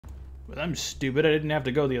But I'm stupid. I didn't have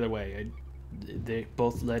to go the other way. They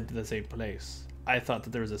both led to the same place. I thought that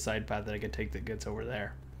there was a side path that I could take that gets over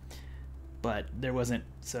there. But there wasn't,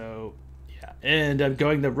 so yeah. And I'm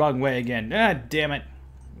going the wrong way again. Ah, damn it.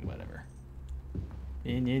 Whatever.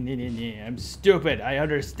 I'm stupid. I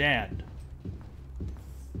understand.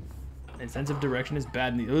 My sense of direction is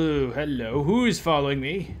bad. Ooh, hello. Who's following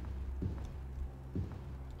me?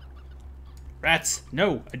 Rats.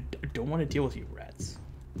 No, I don't want to deal with you, rats.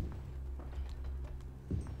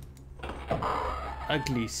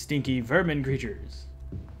 Ugly, stinky vermin creatures.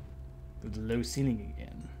 With the low ceiling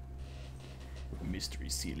again. Mystery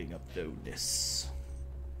ceiling of lowness.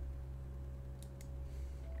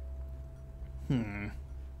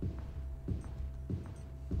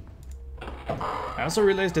 I also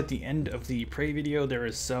realized at the end of the prey video there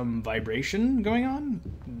is some vibration going on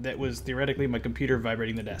that was theoretically my computer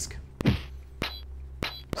vibrating the desk.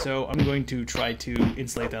 So I'm going to try to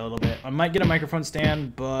insulate that a little bit. I might get a microphone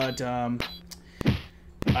stand, but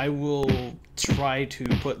I will try to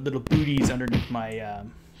put little booties underneath my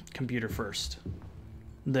computer first.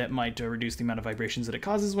 That might reduce the amount of vibrations that it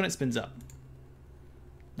causes when it spins up.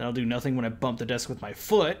 That'll do nothing when I bump the desk with my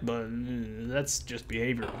foot, but that's just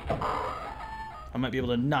behavioral. I might be able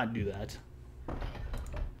to not do that.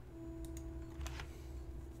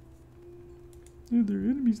 Are there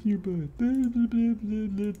enemies nearby?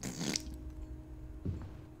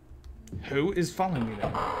 Who is following me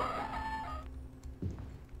then?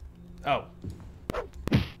 Oh.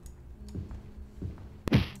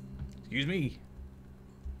 Excuse me.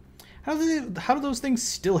 How do those things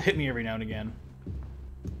still hit me every now and again?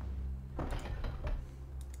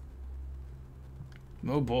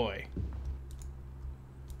 Oh boy.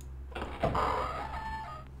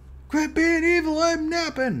 Quit being evil, I'm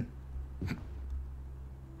napping!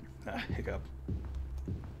 Hiccup.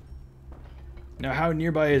 Now how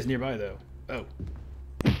nearby is nearby though? Oh.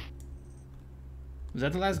 Was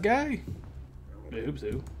that the last guy? I hope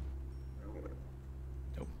so.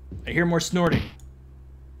 Nope. I hear more snorting.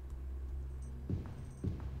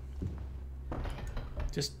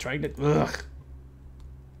 Just trying to... Ugh.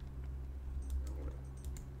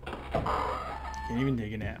 Can't even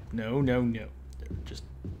take a nap. No, no, no. They're just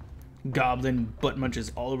goblin butt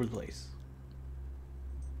munches all over the place.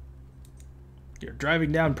 You're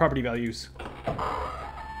driving down property values.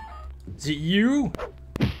 Is it you?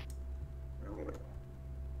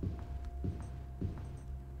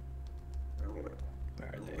 Where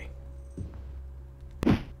are they?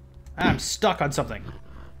 I'm stuck on something.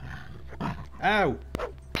 Ow!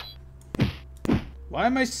 Why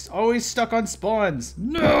am I always stuck on spawns?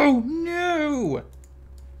 No! No!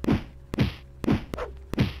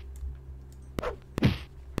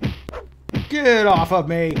 Get off of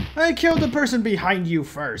me! I killed the person behind you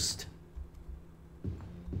first!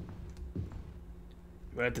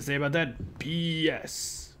 What have to say about that?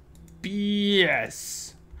 BS.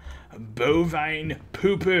 BS. Bovine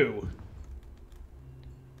poo-poo.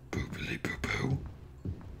 Poopily poo-poo.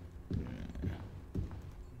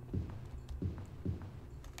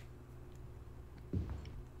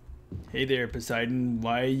 Hey there, Poseidon.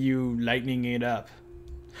 Why are you lightening it up?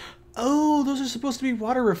 Oh, those are supposed to be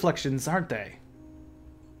water reflections, aren't they?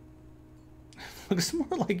 Looks more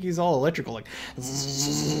like he's all electrical, like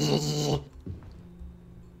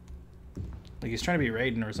he's trying to be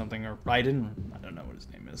Raiden or something, or Raiden. I don't know what his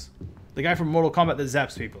name is. The guy from Mortal Kombat that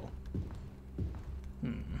zaps people.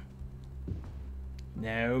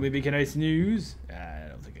 Now, maybe can I snooze? I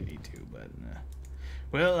don't think I need to, but...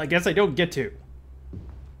 well, I guess I don't get to.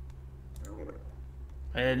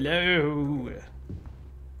 Hello.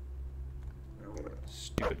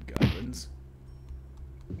 Stupid goblins.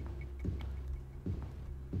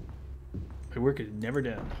 My work is never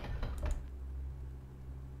done.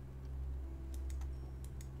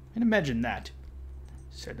 And imagine that.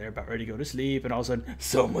 Sitting there about ready to go to sleep, and all of a sudden,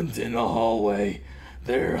 someone's in the hallway.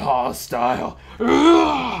 They're hostile.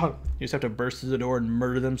 You just have to burst through the door and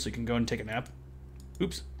murder them so you can go and take a nap.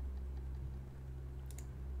 Oops.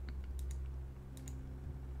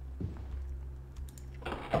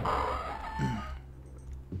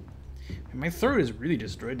 My throat is really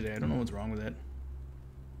destroyed today. I don't know what's wrong with it.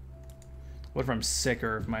 What if I'm sick,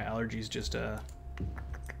 or if my allergies just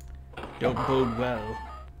don't bode well?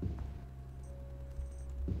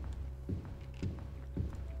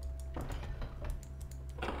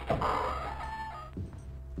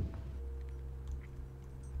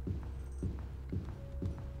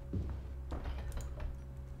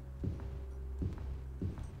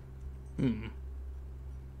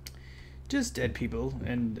 Just dead people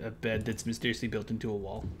and a bed that's mysteriously built into a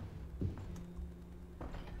wall.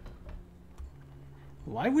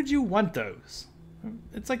 Why would you want those?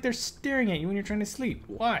 It's like they're staring at you when you're trying to sleep.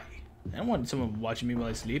 Why? I don't want someone watching me while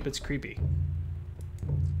I sleep. It's creepy.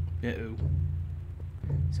 Uh-oh.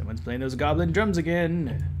 Someone's playing those goblin drums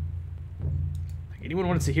again. Like, anyone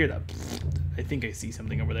wants to hear that? I think I see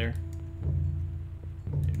something over there.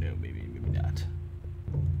 No, maybe not.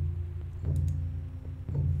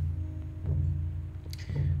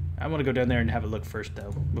 I want to go down there and have a look first,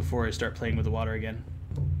 though, before I start playing with the water again.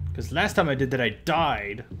 Because last time I did that, I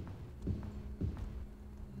died.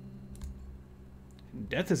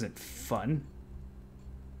 Death isn't fun.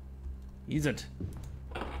 He isn't.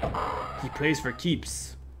 He plays for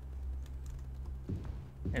keeps.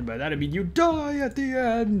 And by that I mean you die at the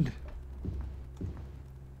end.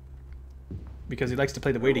 Because he likes to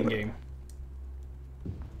play the waiting game.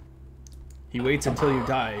 He waits until you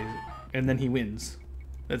die, and then he wins.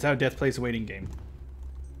 That's how Death plays the waiting game.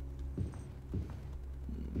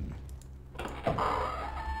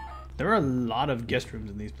 There are a lot of guest rooms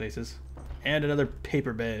in these places. And another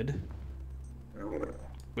paper bed.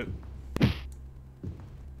 Whoop.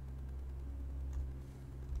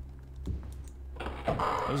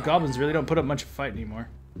 Those goblins really don't put up much of a fight anymore.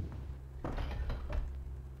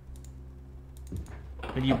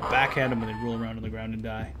 And you backhand them and they roll around on the ground and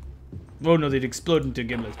die. Oh no, they'd explode into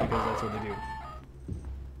giblets because that's what they do.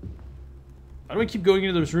 Why do I keep going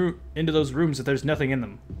into those rooms if there's nothing in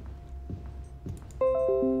them?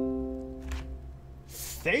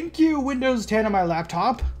 Thank you, Windows 10 on my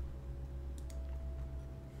laptop.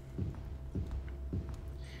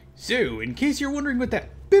 So, in case you're wondering what that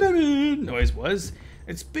noise was,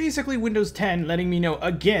 it's basically Windows 10 letting me know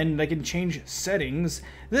again that I can change settings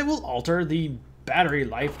that will alter the battery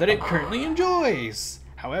life that it currently enjoys.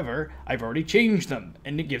 However, I've already changed them,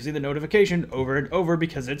 and it gives me the notification over and over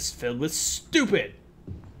because it's filled with stupid.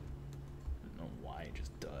 I don't know why, it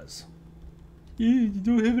just does. Yeah, you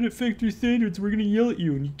don't have it at factory standards, we're gonna yell at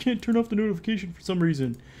you, and you can't turn off the notification for some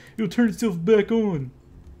reason. It'll turn itself back on.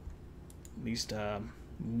 At least,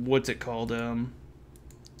 what's it called?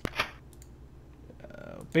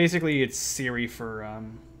 Basically, it's Siri for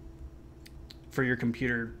your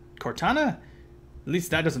computer. Cortana? At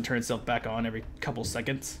least that doesn't turn itself back on every couple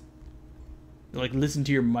seconds. Like, listen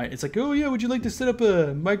to your mic. It's like, oh yeah, would you like to set up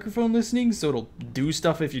a microphone listening so it'll do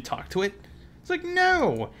stuff if you talk to it? It's like,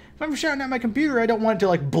 no! If I'm shouting at my computer, I don't want it to,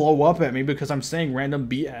 like, blow up at me because I'm saying random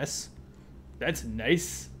BS. That's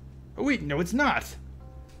nice. Oh wait, no it's not.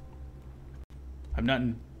 I'm not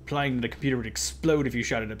implying that the computer would explode if you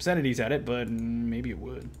shouted obscenities at it, but maybe it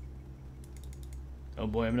would. Oh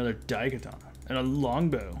boy, I have another daikatana and a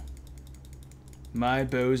longbow. My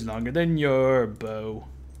bow's longer than your bow.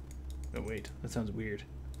 Oh wait, that sounds weird.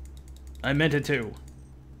 I meant it too.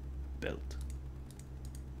 Belt.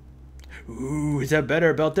 Ooh, is a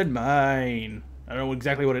better belt than mine. I don't know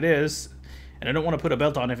exactly what it is, and I don't want to put a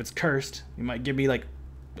belt on if it's cursed. You might give me, like,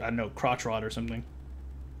 I don't know, crotch rod or something.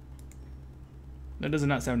 That does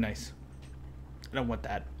not sound nice. I don't want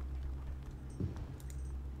that.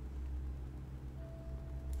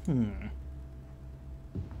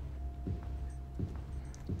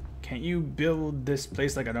 Can't you build this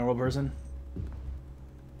place like a normal person?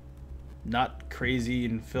 Not crazy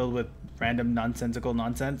and filled with random nonsensical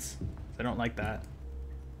nonsense? I don't like that.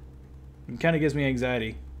 It kind of gives me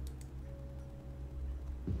anxiety.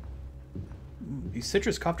 These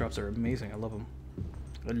citrus cough drops are amazing. I love them.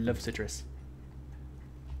 I love citrus.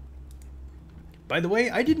 By the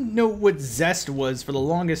way, I didn't know what zest was for the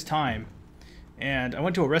longest time. And I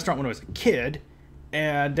went to a restaurant when I was a kid,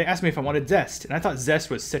 and they asked me if I wanted zest, and I thought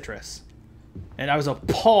zest was citrus. And I was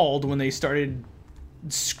appalled when they started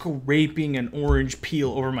scraping an orange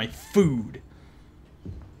peel over my food.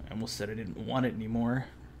 I almost said I didn't want it anymore.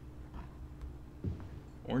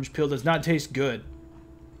 Orange peel does not taste good.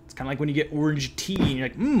 It's kind of like when you get orange tea, and you're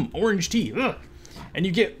like, orange tea, ugh. And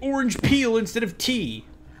you get orange peel instead of tea.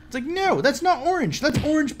 It's like, no, that's not orange, that's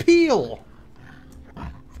orange peel.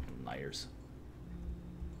 Liars.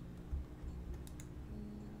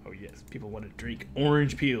 Oh yes, people want to drink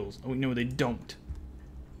orange peels. Oh no, they don't.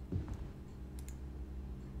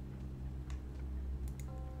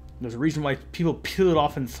 There's a reason why people peel it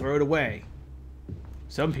off and throw it away.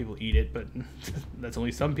 Some people eat it, but that's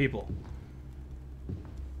only some people.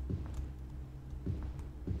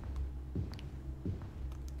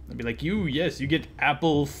 I'd be like, yes, you get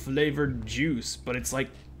apple flavored juice, but it's like,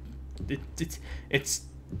 it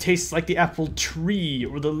tastes like the apple tree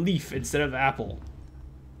or the leaf instead of apple.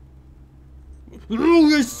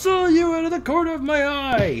 Oh, I saw you out of the corner of my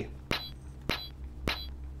eye.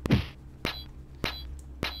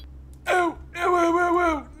 Oh,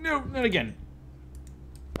 no, not again.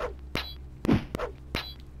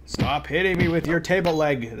 Stop hitting me with your table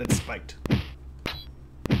leg that's spiked.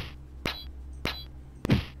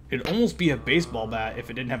 It'd almost be a baseball bat if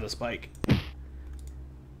it didn't have the spike.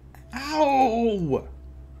 Ow!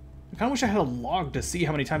 I kind of wish I had a log to see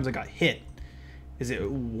how many times I got hit. Is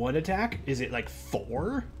it 1 attack? Is it like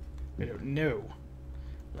 4? I don't know.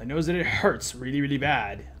 All I know is that it hurts really, really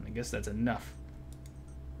bad. I guess that's enough.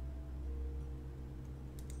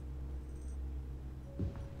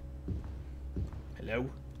 Hello?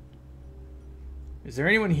 Is there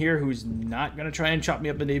anyone here who's not gonna try and chop me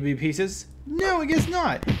up into baby pieces? No, I guess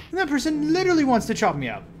not. And that person literally wants to chop me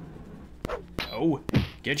up. Oh,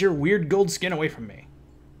 get your weird gold skin away from me.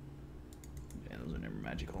 Yeah, those are never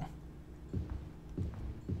magical.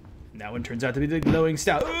 And that one turns out to be the glowing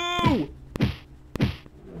stout. Ooh!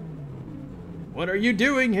 What are you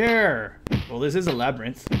doing here? Well, this is a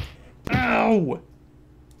labyrinth. Ow!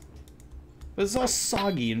 But it's all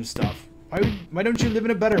soggy and stuff. Why don't you live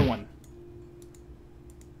in a better one?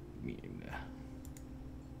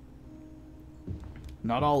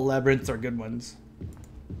 Not all labyrinths are good ones.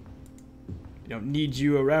 I don't need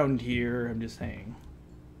you around here, I'm just saying.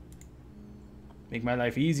 Make my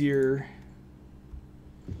life easier.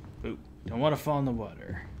 Ooh, don't want to fall in the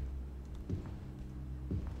water.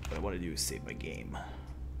 What I want to do is save my game.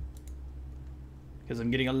 Because I'm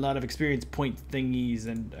getting a lot of experience point thingies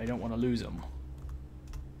and I don't want to lose them.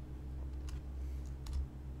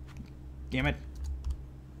 Damn it.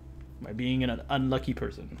 By being an unlucky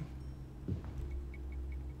person.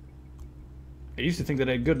 I used to think that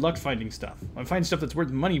I had good luck finding stuff. I find stuff that's worth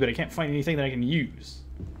money, but I can't find anything that I can use.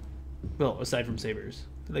 Well, aside from sabers.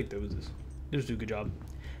 I like those. Those do a good job.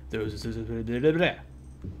 Those.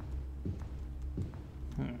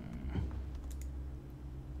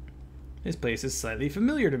 This place is slightly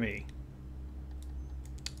familiar to me.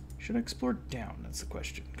 Should I explore down? That's the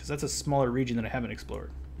question. Because that's a smaller region that I haven't explored.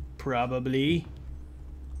 Probably.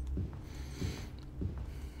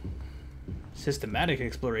 Systematic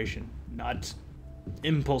exploration, not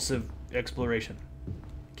impulsive exploration.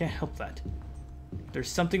 Can't help that. There's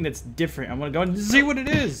something that's different. I want to go and see what it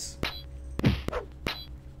is.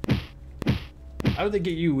 How would they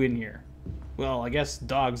get you in here? Well, I guess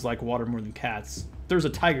dogs like water more than cats. If there's a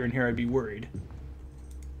tiger in here, I'd be worried.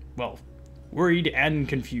 Well, worried and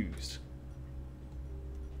confused.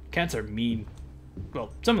 Cats are mean.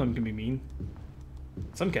 Well, some of them can be mean.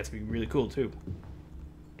 Some cats can be really cool, too.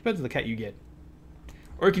 Depends on the cat you get.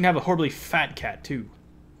 Or you can have a horribly fat cat, too.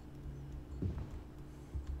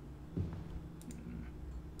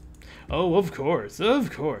 Oh, of course,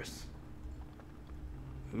 of course.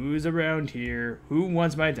 Who's around here? Who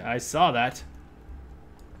wants my... I saw that.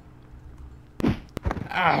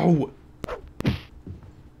 Ow!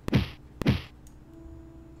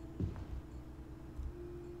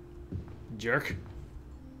 Jerk.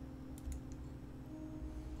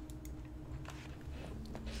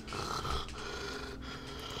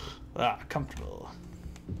 Ah, comfortable.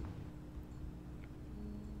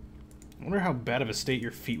 I wonder how bad of a state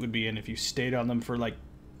your feet would be in if you stayed on them for like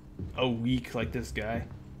a week like this guy.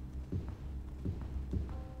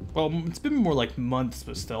 Well, it's been more like months,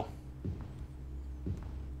 but still.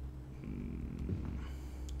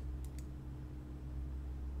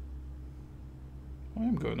 I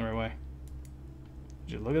am going the right way.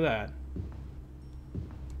 Just look at that.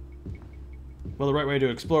 Well, the right way to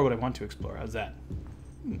explore what I want to explore. How's that?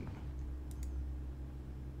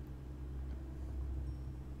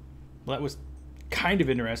 Well, that was kind of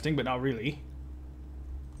interesting, but not really.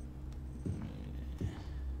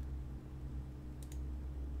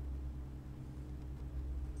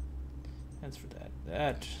 That's for that.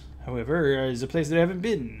 That, however, is a place that I haven't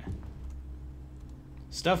been.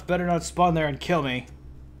 Stuff better not spawn there and kill me.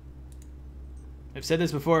 I've said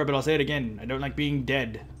this before, but I'll say it again. I don't like being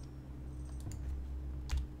dead.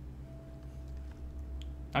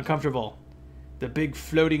 Uncomfortable. The big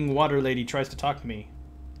floating water lady tries to talk to me.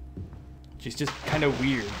 She's just kind of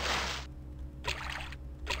weird.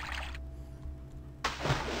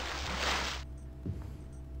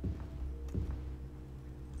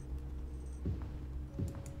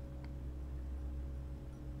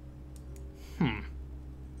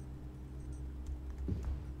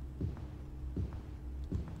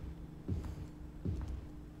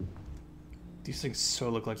 These things so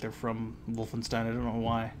look like they're from Wolfenstein. I don't know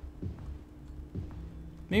why.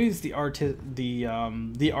 Maybe it's the art of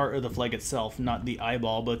the flag itself, not the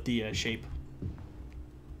eyeball, but the shape.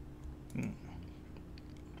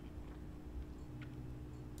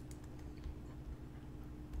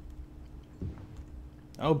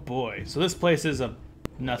 Oh boy! So this place is a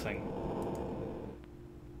nothing.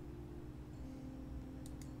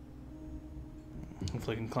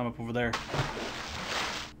 Hopefully I can climb up over there.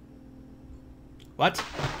 What?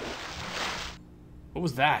 What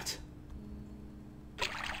was that?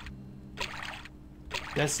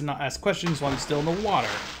 Best to not ask questions while I'm still in the water.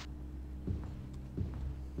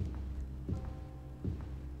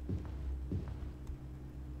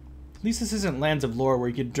 At least this isn't Lands of Lore where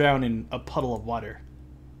you could drown in a puddle of water.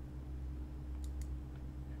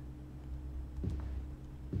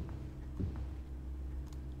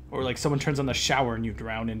 Or like someone turns on the shower and you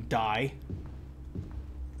drown and die.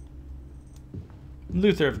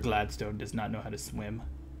 Luther of Gladstone does not know how to swim.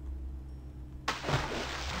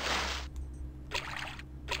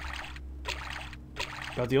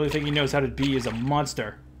 About the only thing he knows how to be is a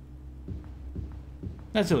monster.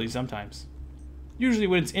 That's silly sometimes. Usually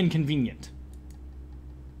when it's inconvenient.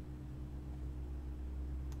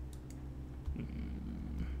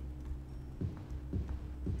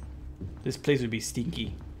 This place would be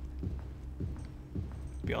stinky.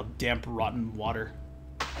 Be all damp, rotten water.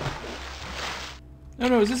 No,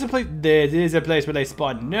 no, is this a place? This is a place where they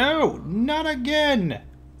spawn. No, not again.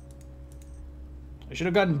 I should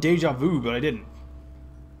have gotten deja vu, but I didn't.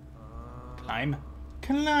 Climb.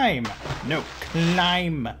 Climb. No,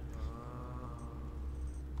 climb.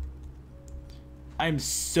 I'm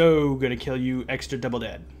so gonna kill you extra double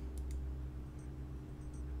dead.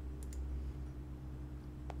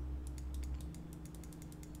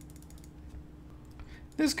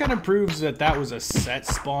 This kind of proves that that was a set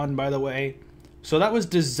spawn, by the way. So that was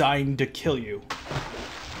designed to kill you.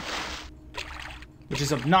 Which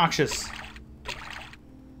is obnoxious.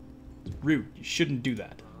 It's rude. You shouldn't do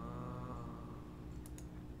that.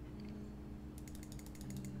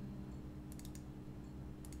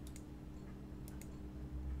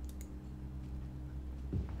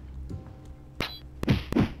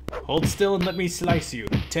 Hold still and let me slice you.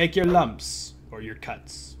 Take your lumps. Or your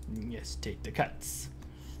cuts. Yes, take the cuts.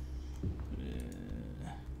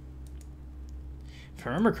 If I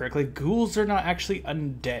remember correctly, ghouls are not actually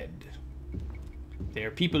undead. They are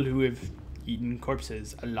people who have eaten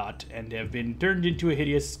corpses a lot and have been turned into a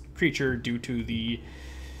hideous creature due to the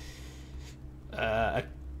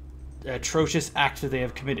atrocious act that they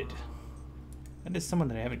have committed. That is someone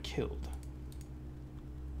that I haven't killed.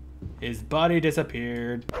 His body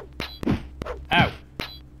disappeared. Ow!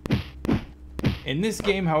 In this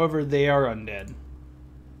game, however, they are undead.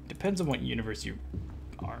 Depends on what universe you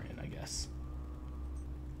are in, I guess.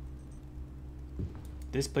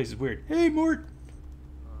 This place is weird. Hey, Mort!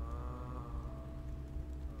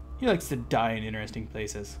 He likes to die in interesting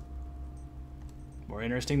places. More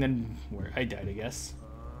interesting than where I died, I guess.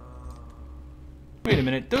 Wait a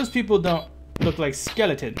minute, those people don't look like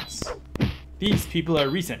skeletons. These people are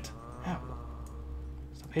recent. Ow.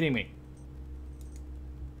 Stop hitting me.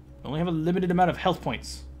 I only have a limited amount of health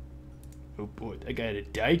points. Oh boy, I got a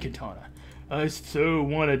Daikatana. I so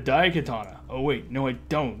want a Daikatana. Oh wait, no I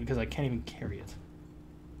don't, because I can't even carry it.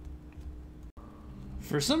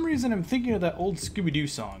 For some reason, I'm thinking of that old Scooby-Doo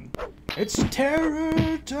song. It's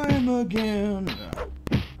terror time again.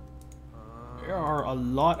 There are a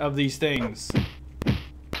lot of these things.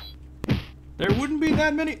 There wouldn't be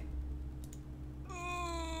that many.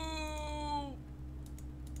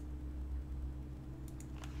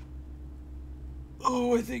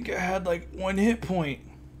 Oh, I think I had like 1 hit point.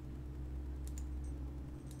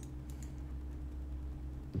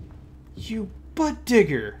 You butt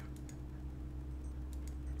digger.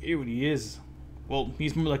 Ew, he is. Well,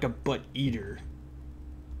 he's more like a butt eater.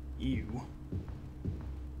 Ew.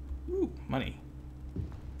 Ooh, money.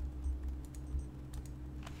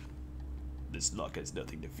 This lock has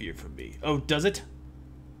nothing to fear from me. Oh, does it?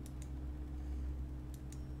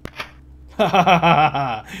 Ha ha ha ha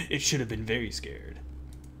ha! It should have been very scared.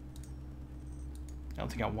 I don't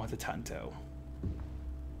think I want the Tanto.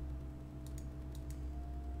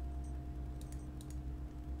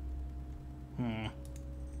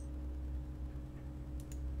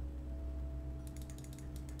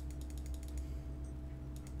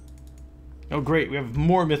 Oh great, we have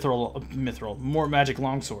more more magic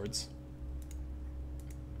longswords.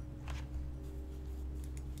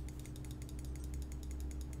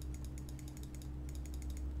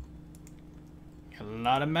 A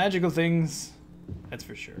lot of magical things, that's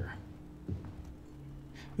for sure.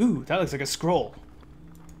 Ooh, that looks like a scroll.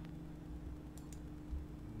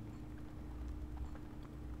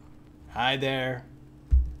 Hi there.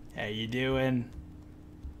 How you doing?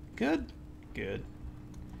 Good? Good.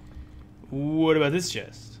 What about this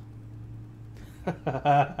chest?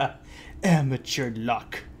 Amateur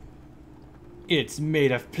luck. It's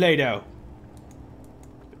made of Play-Doh.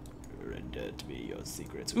 Render to me your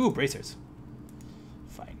secrets. Ooh, bracers.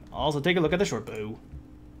 Fine. Also take a look at the short bow.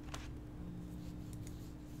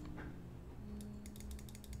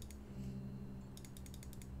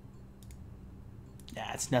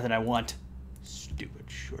 That's nothing I want. Stupid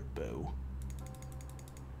short bow.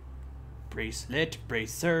 Bracelet,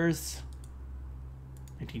 bracers.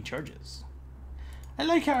 19 charges. I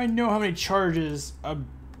like how I know how many charges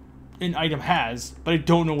an item has, but I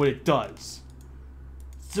don't know what it does.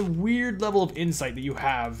 It's a weird level of insight that you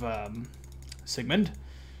have, Sigmund.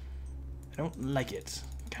 I don't like it.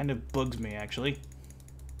 It kind of bugs me, actually.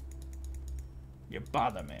 You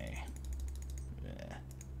bother me.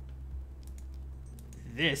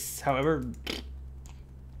 This, however,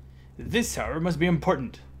 must be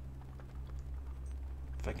important.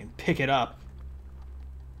 If I can pick it up.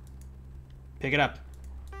 Pick it up.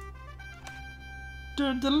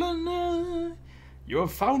 You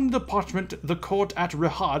have found the parchment the court at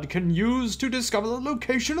Rihad can use to discover the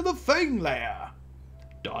location of the Fang Lair. ...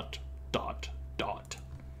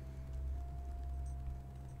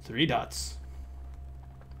 3 dots.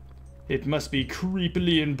 It must be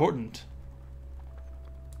creepily important.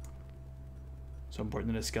 So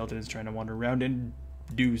important that a skeleton is trying to wander around and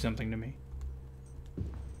do something to me.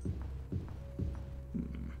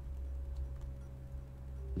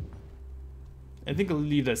 I think I'll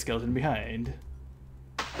leave that skeleton behind.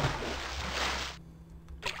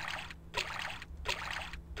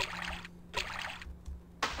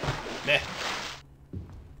 Meh.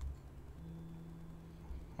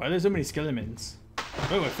 Why are there so many skeletons?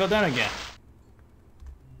 Oh, I fell down again.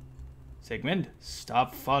 Sigmund,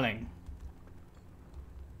 stop falling.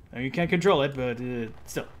 No, you can't control it, but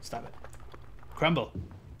still, stop it. Crumble.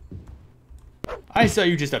 I saw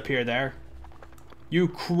you just appear there. You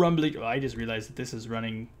crumbly... Oh, I just realized that this is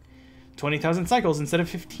running 20,000 cycles instead of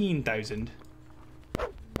 15,000.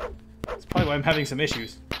 That's probably why I'm having some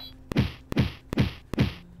issues.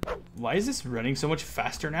 Why is this running so much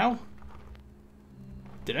faster now?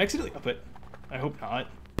 Did I accidentally up it? I hope not.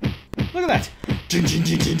 Look at that!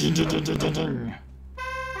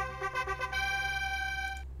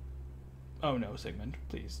 Oh no, Sigmund.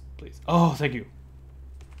 Please, please. Oh, thank you.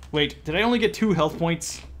 Wait, did I only get 2 health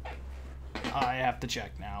points? I have to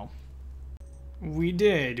check now. We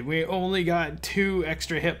did. We only got 2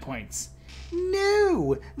 extra hit points.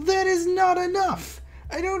 No, that is not enough.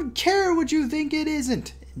 I don't care what you think it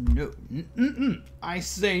isn't. No. I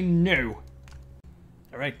say no.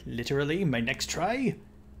 Alright, literally, my next try,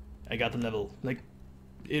 I got the level. Like,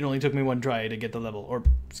 it only took me 1 try to get the level. Or,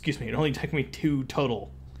 excuse me, it only took me 2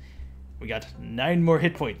 total. We got 9 more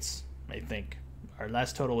hit points, I think. Our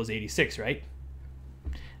last total was 86, right?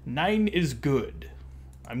 9 is good.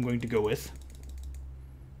 I'm going to go with.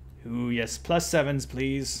 Ooh, yes, +7s,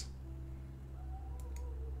 please.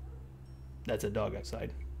 That's a dog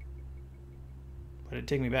outside. Why did it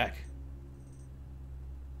take me back?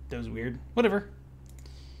 That was weird. Whatever.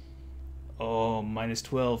 Oh,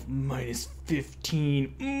 -12,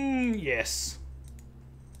 -15. Yes.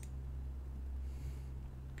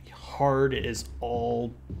 Hard as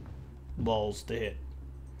all balls to hit.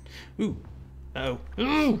 Ooh. Oh.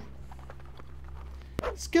 Ooh!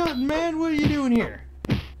 Skeleton man, what are you doing here?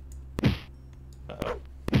 Uh-oh.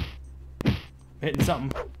 Hitting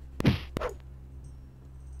something.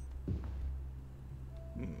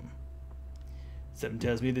 Something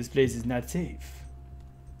tells me this place is not safe.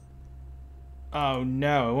 Oh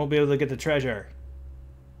no, I won't be able to get the treasure.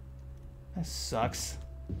 That sucks.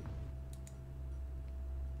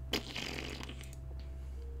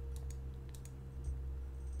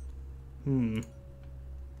 There's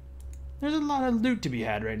a lot of loot to be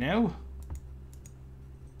had right now.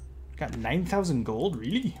 Got 9,000 gold,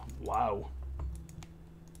 really? Wow.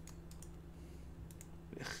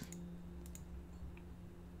 Ugh.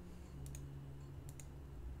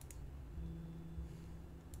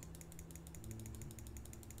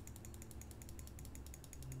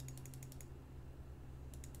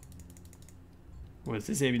 What's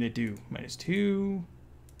this aiming to do? -2,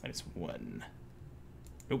 -1.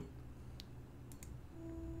 Nope.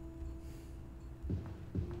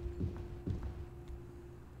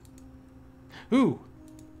 Ooh.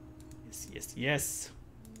 Yes, yes, yes.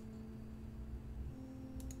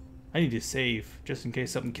 I need to save, just in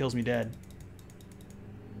case something kills me dead.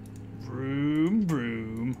 Vroom,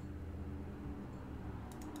 vroom.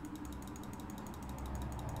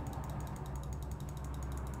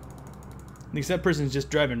 At least that person's just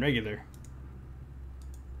driving regular.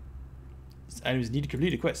 These items need to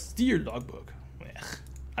complete a quest. See your logbook. Ugh.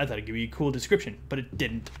 I thought it'd give me a cool description, but it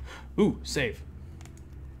didn't. Ooh, save.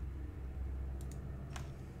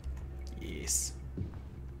 Yes.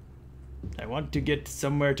 I want to get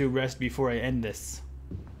somewhere to rest before I end this.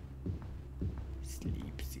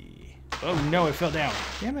 Sleepsy. Oh no, I fell down.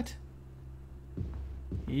 Damn it.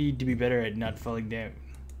 Need to be better at not falling down.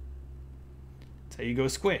 So you go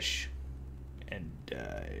squish. And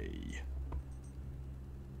die.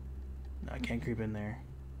 No, I can't creep in there.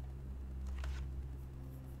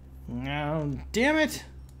 No, damn it!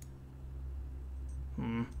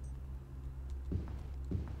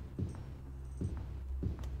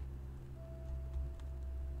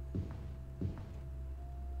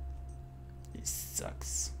 This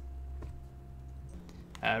sucks.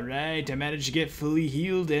 Alright, I managed to get fully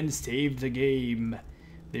healed and saved the game.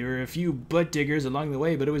 There were a few butt diggers along the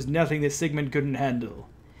way, but it was nothing that Sigmund couldn't handle.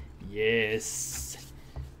 Yes.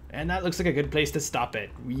 And that looks like a good place to stop it.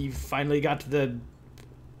 We've finally got the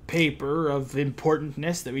paper of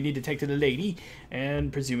importantness that we need to take to the lady,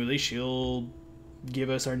 and presumably she'll give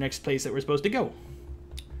us our next place that we're supposed to go.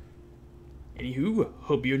 Anywho,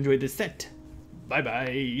 hope you enjoyed this set. Bye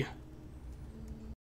bye.